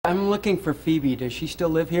I'm looking for Phoebe. Does she still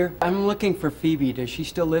live here? I'm looking for Phoebe. Does she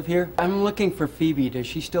still live here? I'm looking for Phoebe. Does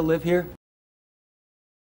she still live here?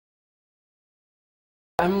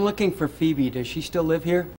 I'm looking for Phoebe. Does she still live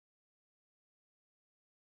here?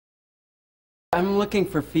 I'm looking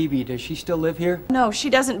for Phoebe. Does she still live here? No, she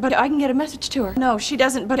doesn't, but I can get a message to her. No, she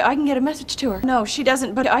doesn't, but I can get a message to her. No, she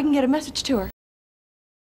doesn't, but I can get a message to her.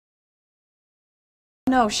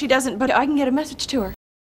 No, she doesn't, but I can get a message to her.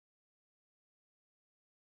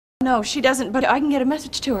 No, she doesn't, but I can get a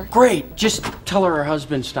message to her. Great, just tell her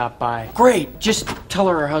husband stopped by. Great, just tell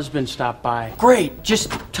her husband stopped by. Great,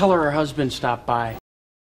 just tell her husband stopped by.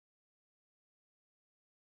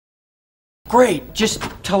 Great, just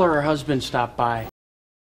tell her husband stopped by.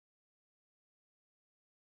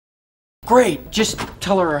 Great, just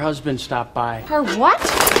tell her husband stopped by. Her what?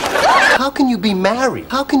 How can you be married?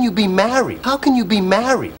 How can you be married? How can you be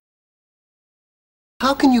married?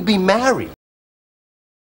 How can you be married?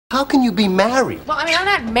 How can you be married? Well, I mean, I'm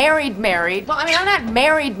not married. Well, I mean, I'm not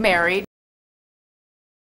married.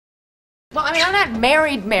 Well, I mean, I'm not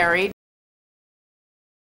married.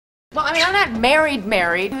 Well, I mean, I'm not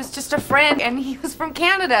married. He was just a friend, and he was from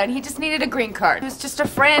Canada, and he just needed a green card. He was just a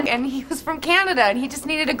friend, and he was from Canada, and he just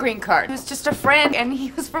needed a green card. He was just a friend, and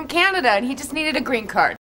he was from Canada, and he just needed a green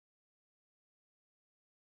card.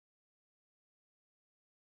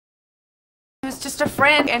 He was just a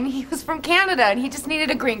friend, and he was from Canada, and he just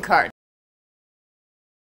needed a green card.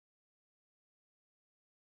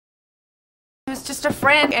 He was just a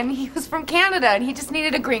friend, and he was from Canada, and he just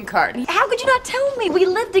needed a green card. How could you not tell me? We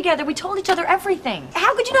lived together. We told each other everything.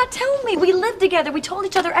 How could you not tell me? We lived together. We told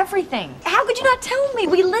each other everything. How could you not tell me?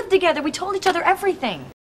 We lived together. We told each other everything.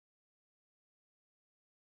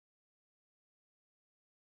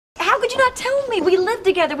 How could you not tell me? We lived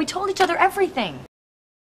together. We told each other everything.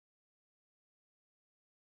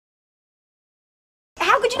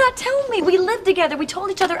 How could you not tell me? We lived together. We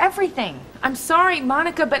told each other everything. I'm sorry,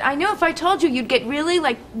 Monica, but I know if I told you, you'd get really,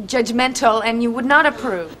 judgmental and you would not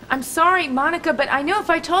approve. I'm sorry, Monica, but I know if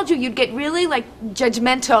I told you, you'd get really,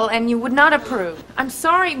 judgmental and you would not approve. I'm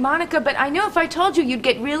sorry, Monica, but I know if I told you, you'd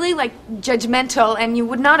get really, judgmental and you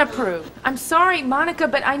would not approve. I'm sorry, Monica,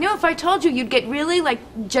 but I know if I told you, you'd get really,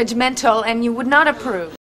 judgmental and you would not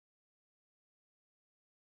approve.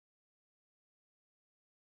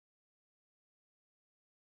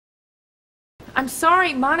 I'm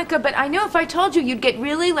sorry, Monica, but I know if I told you, you'd get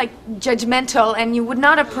really, judgmental and you would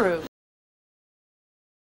not approve.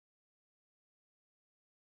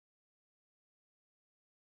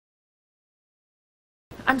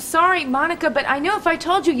 I'm sorry, Monica, but I know if I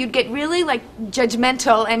told you, you'd get really,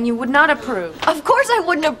 judgmental and you would not approve. Of course I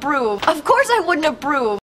wouldn't approve. Of course I wouldn't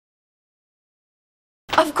approve.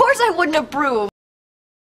 Of course I wouldn't approve.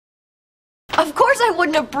 Of course I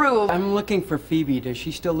wouldn't approve. I'm looking for Phoebe. Does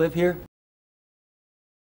she still live here?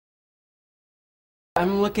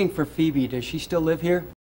 I'm looking for Phoebe. Does she still live here?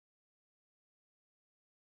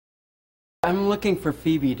 I'm looking for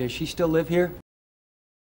Phoebe. Does she still live here?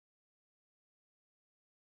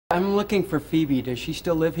 I'm looking for Phoebe. Does she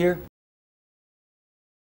still live here?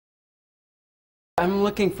 I'm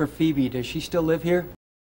looking for Phoebe. Does she still live here?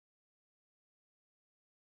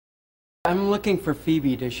 I'm looking for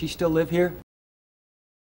Phoebe. Does she still live here?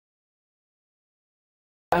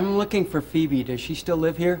 I'm looking for Phoebe. Does she still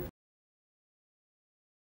live here?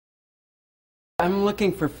 I'm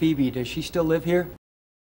looking for Phoebe. Does she still live here?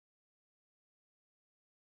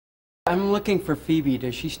 I'm looking for Phoebe.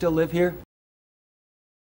 Does she still live here?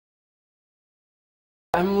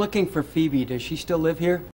 I'm looking for Phoebe. Does she still live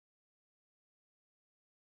here?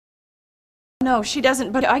 No, she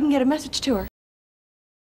doesn't, but I can get a message to her.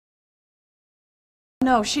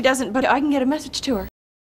 No, she doesn't, but I can get a message to her.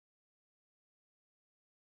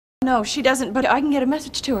 No, she doesn't, but I can get a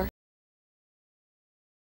message to her.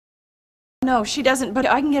 No, she doesn't, but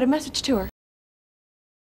I can get a message to her.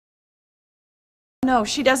 No,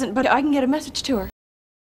 she doesn't, but I can get a message to her.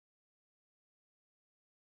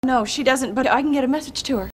 No, she doesn't, but I can get a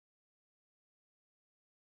message to her.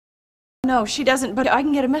 No, she doesn't, but I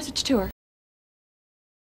can get a message to her.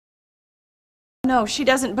 No, she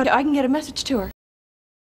doesn't, but I can get a message to her.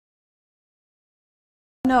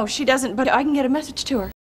 No, she doesn't, but I can get a message to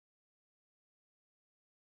her.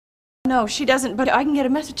 No, she doesn't, but I can get a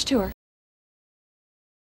message to her.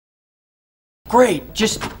 Great,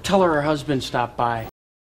 just tell her husband stopped by.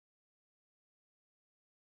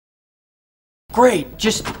 Great,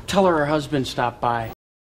 just tell her husband stopped by.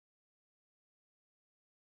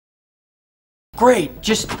 Great,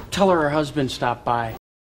 just tell her husband stopped by.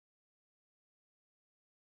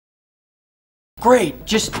 Great,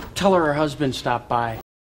 just tell her husband stopped by.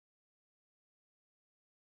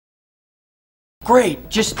 Great,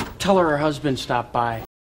 just tell her husband stopped by.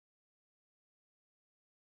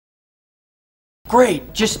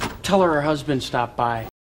 Great, just tell her husband stopped by.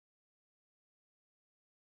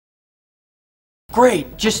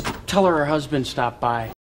 Great, just tell her husband stopped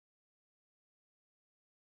by.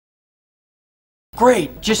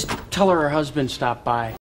 Great, just tell her husband stopped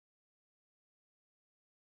by.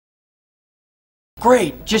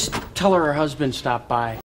 Great, just tell her husband stopped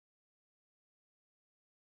by.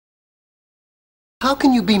 How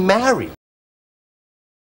can you be married?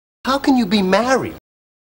 How can you be married?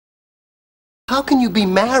 How can you be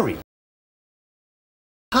married?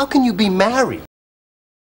 How can you be married?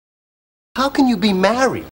 How can you be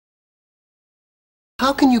married?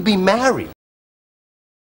 How can you be married?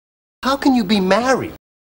 How can you be married?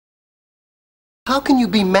 How can you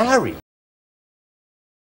be married?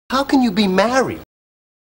 How can you be married?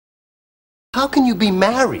 How can you be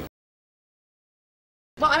married?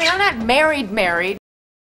 Well, I mean, I'm not married.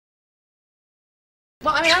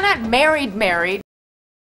 Well, I mean, I'm not married.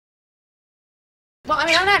 Well, I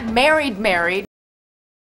mean, I'm not married.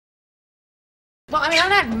 Well, I mean, I'm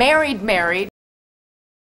not married.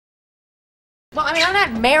 Well, I mean, I'm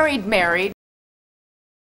not married.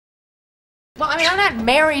 Well, I mean, I'm not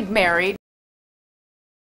married.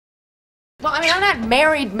 Well, I mean, I'm not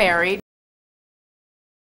married.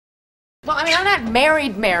 Well, I mean, I'm not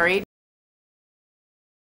married.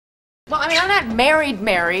 Well, I mean, I'm not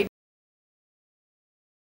married.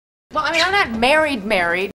 Well, I mean, I'm not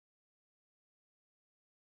married.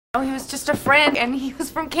 Oh, he was just a friend, and he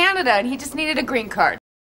was from Canada, and he just needed a green card.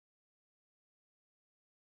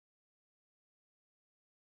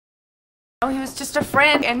 Oh, he was just a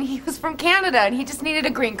friend, and he was from Canada, and he just needed a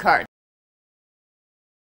green card.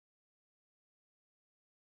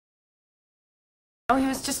 Oh, he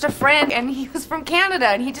was just a friend, and he was from Canada,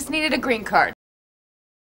 and he just needed a green card.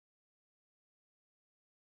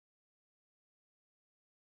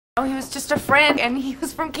 Oh, he was just a friend, and he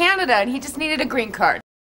was from Canada, and he just needed a green card.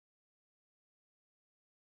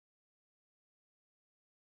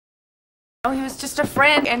 Oh, he was just a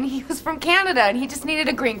friend, and he was from Canada, and he just needed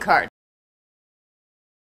a green card.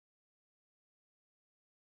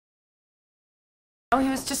 Oh, he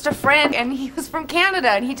was just a friend, and he was from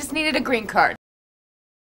Canada, and he just needed a green card.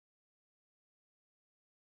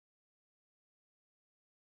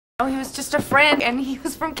 Oh, he was just a friend, and he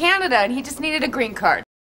was from Canada, and he just needed a green card.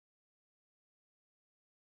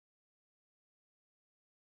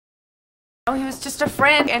 Oh, he was just a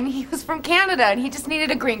friend, and he was from Canada, and he just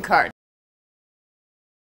needed a green card.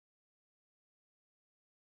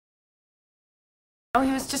 Oh,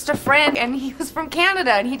 he was just a friend, and he was from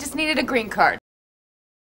Canada, and he just needed a green card.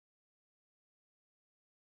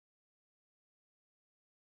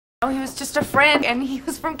 Oh, he was just a friend, and he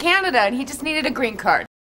was from Canada, and he just needed a green card.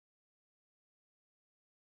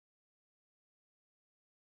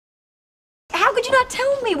 How could you not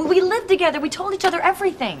tell me? We lived together. We told each other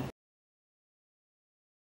everything.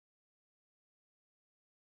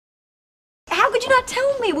 How could you not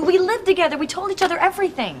tell me? We lived together. We told each other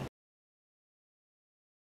everything.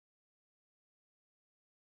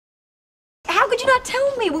 How could you not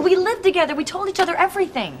tell me? We lived together. We told each other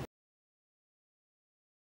everything.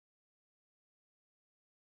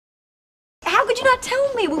 How could you not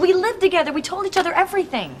tell me? We lived together. We told each other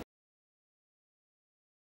everything.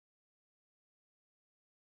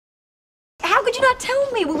 How could you not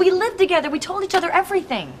tell me? We lived together. We told each other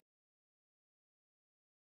everything.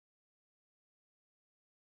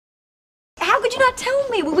 How could you not tell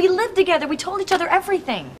me? We lived together. We told each other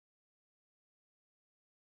everything.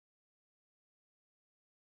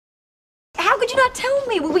 How could you not tell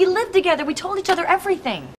me? We lived together. We told each other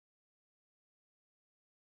everything.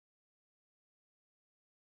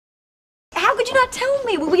 How could you not tell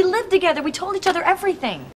me? We lived together. We told each other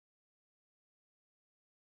everything.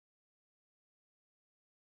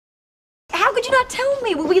 How could you not tell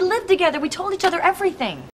me? We lived together. We told each other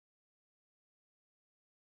everything.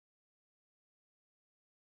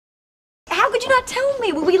 How could you not tell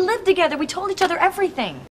me? We lived together. We told each other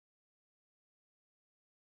everything.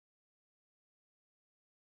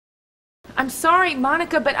 I'm sorry,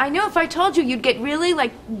 Monica, but I know if I told you, you'd get really,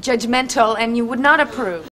 judgmental, and you would not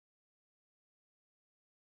approve.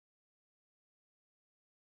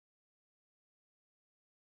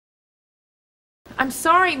 I'm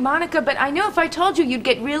sorry, Monica, but I know if I told you, you'd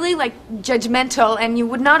get really, judgmental, and you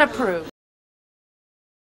would not approve.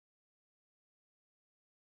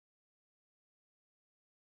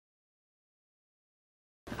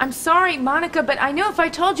 I'm sorry, Monica, but I know if I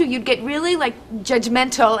told you, you'd get really,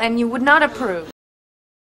 judgmental, and you would not approve.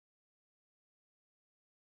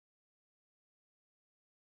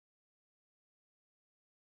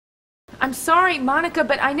 I'm sorry, Monica,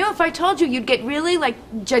 but I know if I told you you'd get really, like,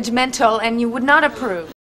 judgmental and you would not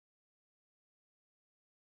approve.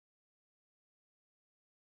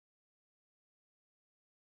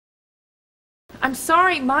 I'm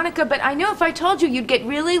sorry, Monica, but I know if I told you you'd get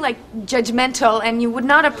really, like, judgmental and you would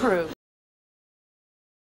not approve.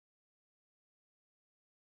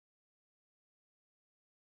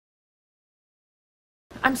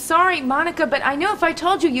 I'm sorry, Monica, but I know if I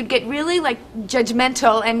told you you'd get really, like,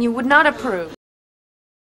 judgmental and you would not approve.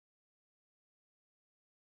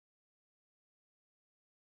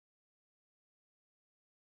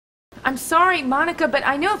 I'm sorry, Monica, but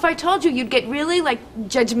I know if I told you you'd get really, like,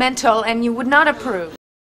 judgmental and you would not approve.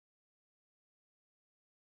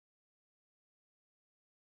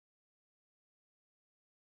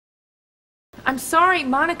 I'm sorry,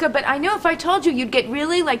 Monica, but I know if I told you you'd get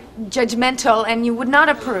really, like, judgmental and you would not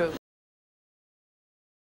approve.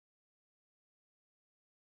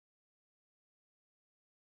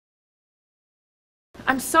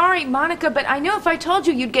 I'm sorry, Monica, but I know if I told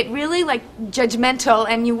you you'd get really, like, judgmental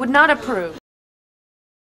and you would not approve.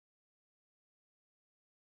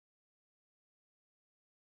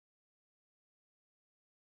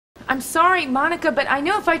 I'm sorry, Monica, but I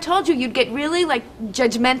know if I told you you'd get really, like,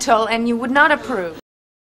 judgmental and you would not approve.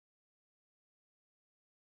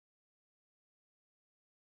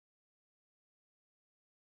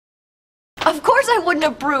 Of course I wouldn't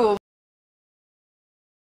approve.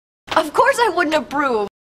 Of course I wouldn't approve.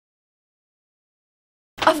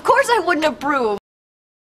 Of course I wouldn't approve.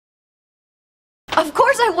 Of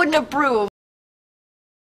course I wouldn't approve.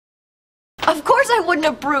 Of course I wouldn't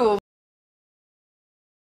approve.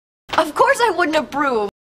 Of course I wouldn't approve.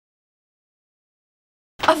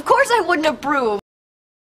 Of course I wouldn't approve.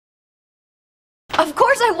 Of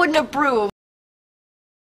course I wouldn't approve.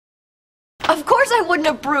 Of course I wouldn't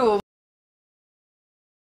approve.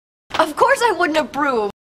 Of course I wouldn't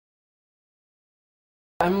approve.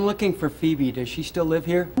 I'm looking for Phoebe. Does she still live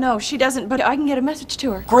here? No, she doesn't, but I can get a message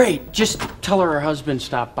to her. Great. Just tell her husband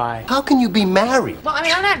stopped by. How can you be married? Well, I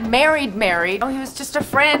mean, I'm not married. Oh, he was just a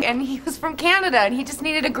friend, and he was from Canada, and he just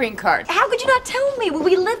needed a green card. How could you not tell me?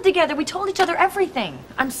 We lived together. We told each other everything.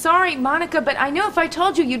 I'm sorry, Monica, but I know if I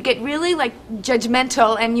told you you'd get really, like,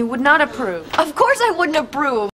 judgmental and you would not approve. Of course I wouldn't approve.